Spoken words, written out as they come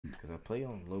I play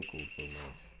on local so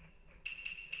much.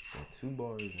 At 2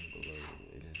 bars and below,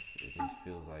 it just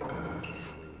feels like I'm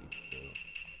delayed. So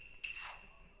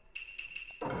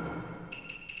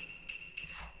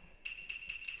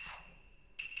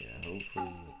yeah,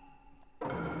 hopefully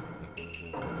it goes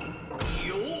up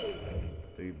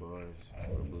to 3 bars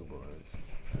or blue bars.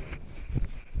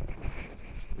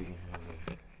 We can have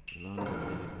a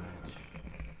non-delayed match.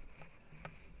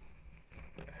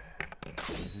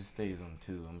 If it stays on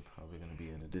 2, I'm probably gonna be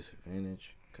at a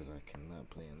disadvantage because I cannot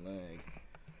play in lag.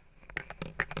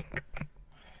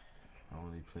 I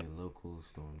only play local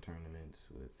storm tournaments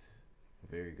with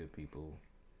very good people.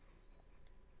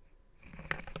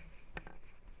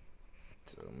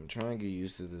 So I'm trying to get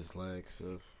used to this lag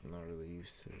stuff. I'm not really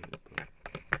used to it, but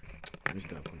let me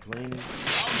stop complaining.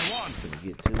 I'm gonna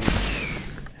get to it.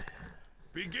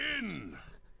 Begin!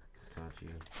 Touch you.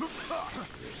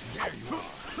 There you are.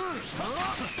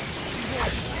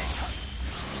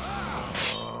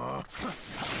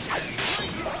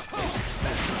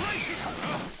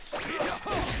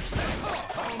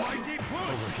 Almighty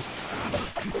push!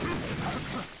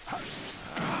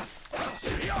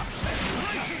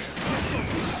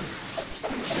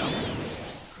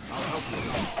 I'll help you.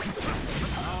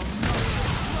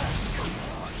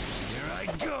 Here I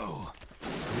go.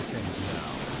 This ends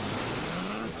now.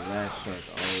 Last shark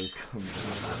always comes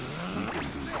out.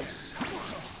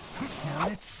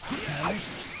 Pellets.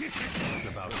 It's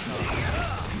about time.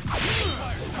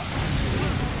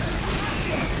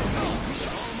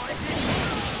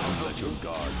 Don't let your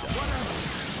guard down.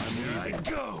 Here I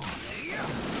go.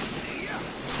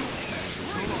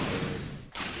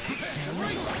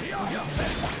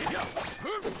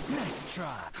 Nice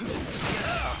try.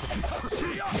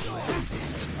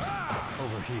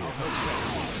 Over here.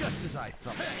 Just as I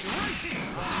thought.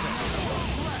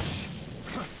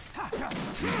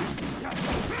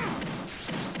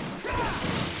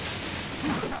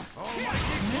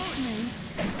 Missed me.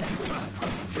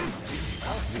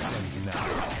 This ends now.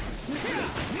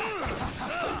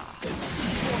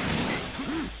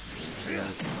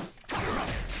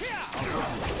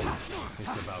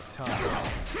 It's about time.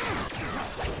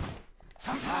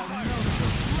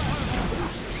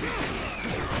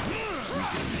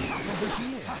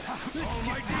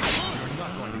 You're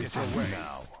not going to get your way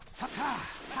now.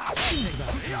 It's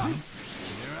about time.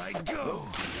 Here I go.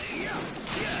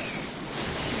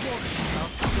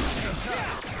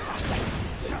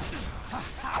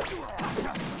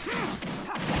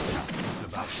 It's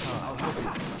about time. I'll help you.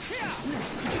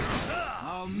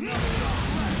 I'll melt your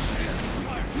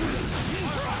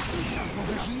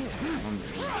over here.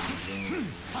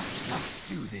 Let's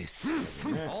do this.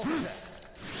 All set.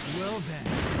 Well then.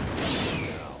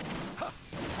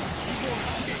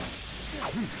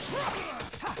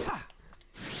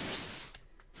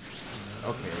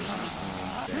 Okay.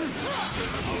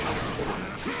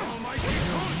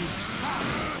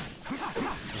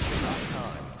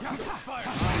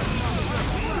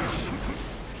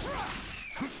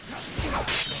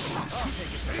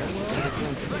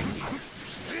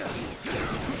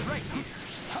 Right here.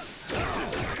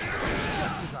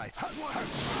 Just as I thought.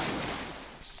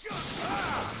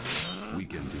 We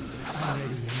can do this. I'm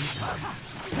ready anytime.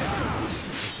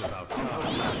 It's about time.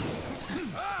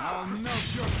 I'll melt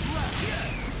your flesh.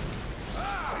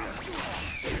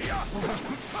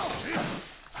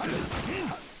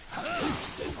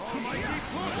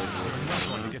 You're not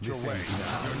going to get your way.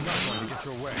 You're not going to get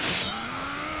your way.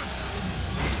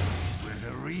 This is where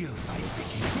the real fight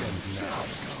begins. Now.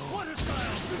 Water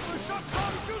style super shot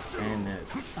power jutsu. And that.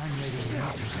 I'm ready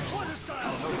anytime. Water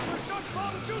style super shot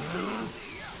power jutsu.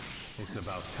 It's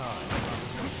about time.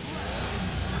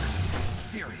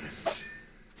 Serious.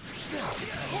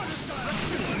 Water style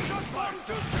super shot power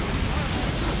jutsu.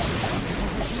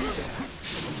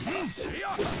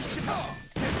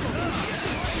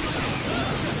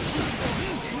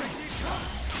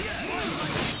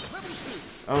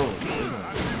 Oh,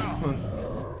 I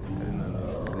did not know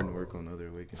it didn't work on other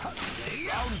awakenings.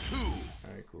 Round 2.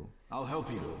 Alright, cool. I'll help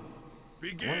you. I want to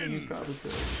Begin. use Copper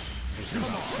Tail. Come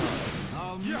on.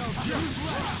 I'll melt your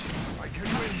flesh. I can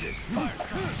win this. I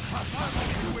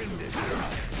can win this.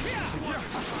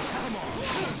 Come on.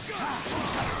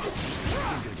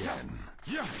 Think again.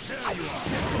 Yeah, there you are.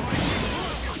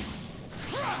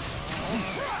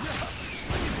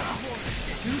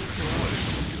 Too soon.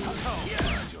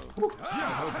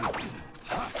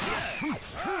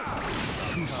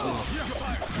 Too slow.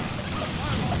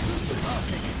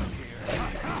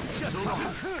 Just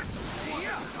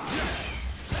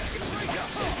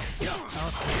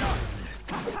I'll take it.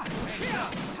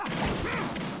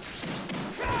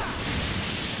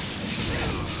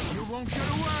 you won't get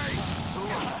away!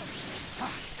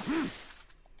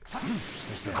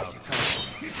 It's about time.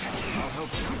 I'll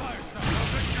help you. The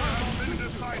victor has been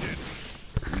decided.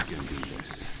 We can do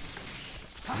this.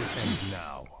 This ends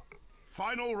now.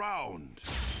 Final round.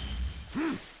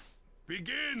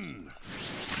 Begin.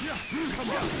 Come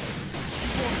on.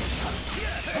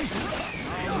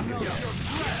 I'll melt your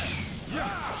flesh.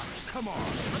 Come on.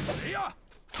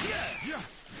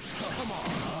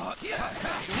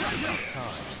 Come on.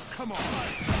 Come on.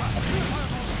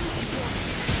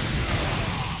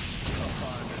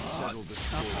 Time to settle the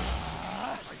score.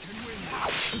 I can win this.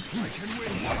 I can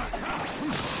win this.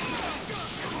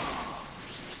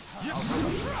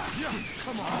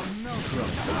 Come on. I'll melt your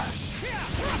flesh.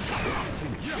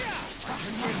 I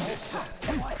can win this.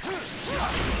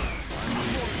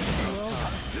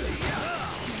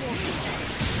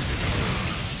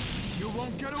 You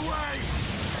won't get away.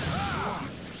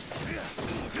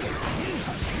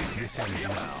 This ends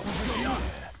now.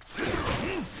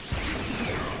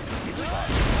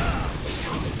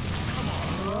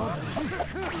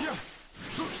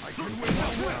 I can win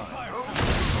this.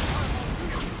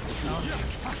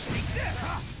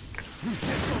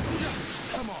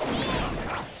 Come on.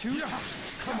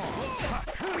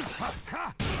 Come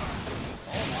on.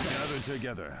 Gather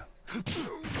together.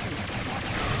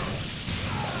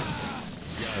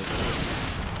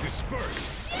 Disperse.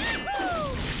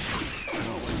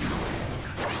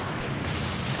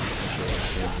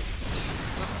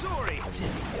 Sorry.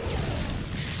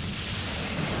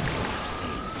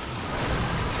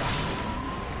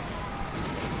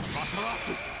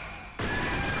 Matarasu.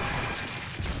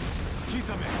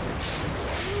 Kisame.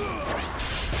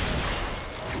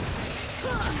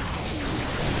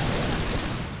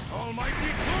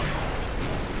 Almighty Push.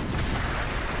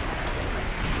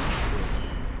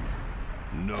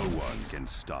 No one can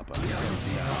stop us. The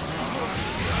victor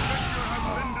has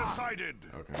been decided.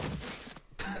 Okay.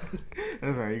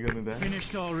 That's how you gonna die.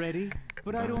 Finished already?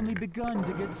 But I'd only begun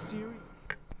to get serious.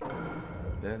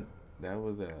 That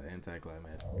was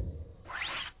anticlimactic.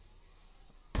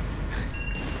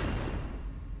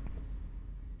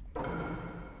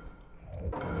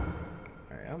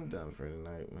 Alright, I'm done for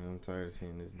tonight, man. I'm tired of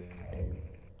seeing this damn game.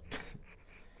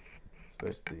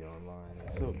 Especially online.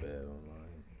 It's so bad online.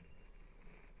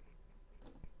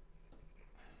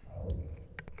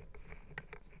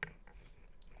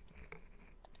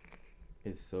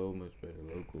 It's so much better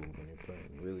local when you're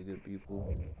playing really good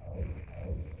people.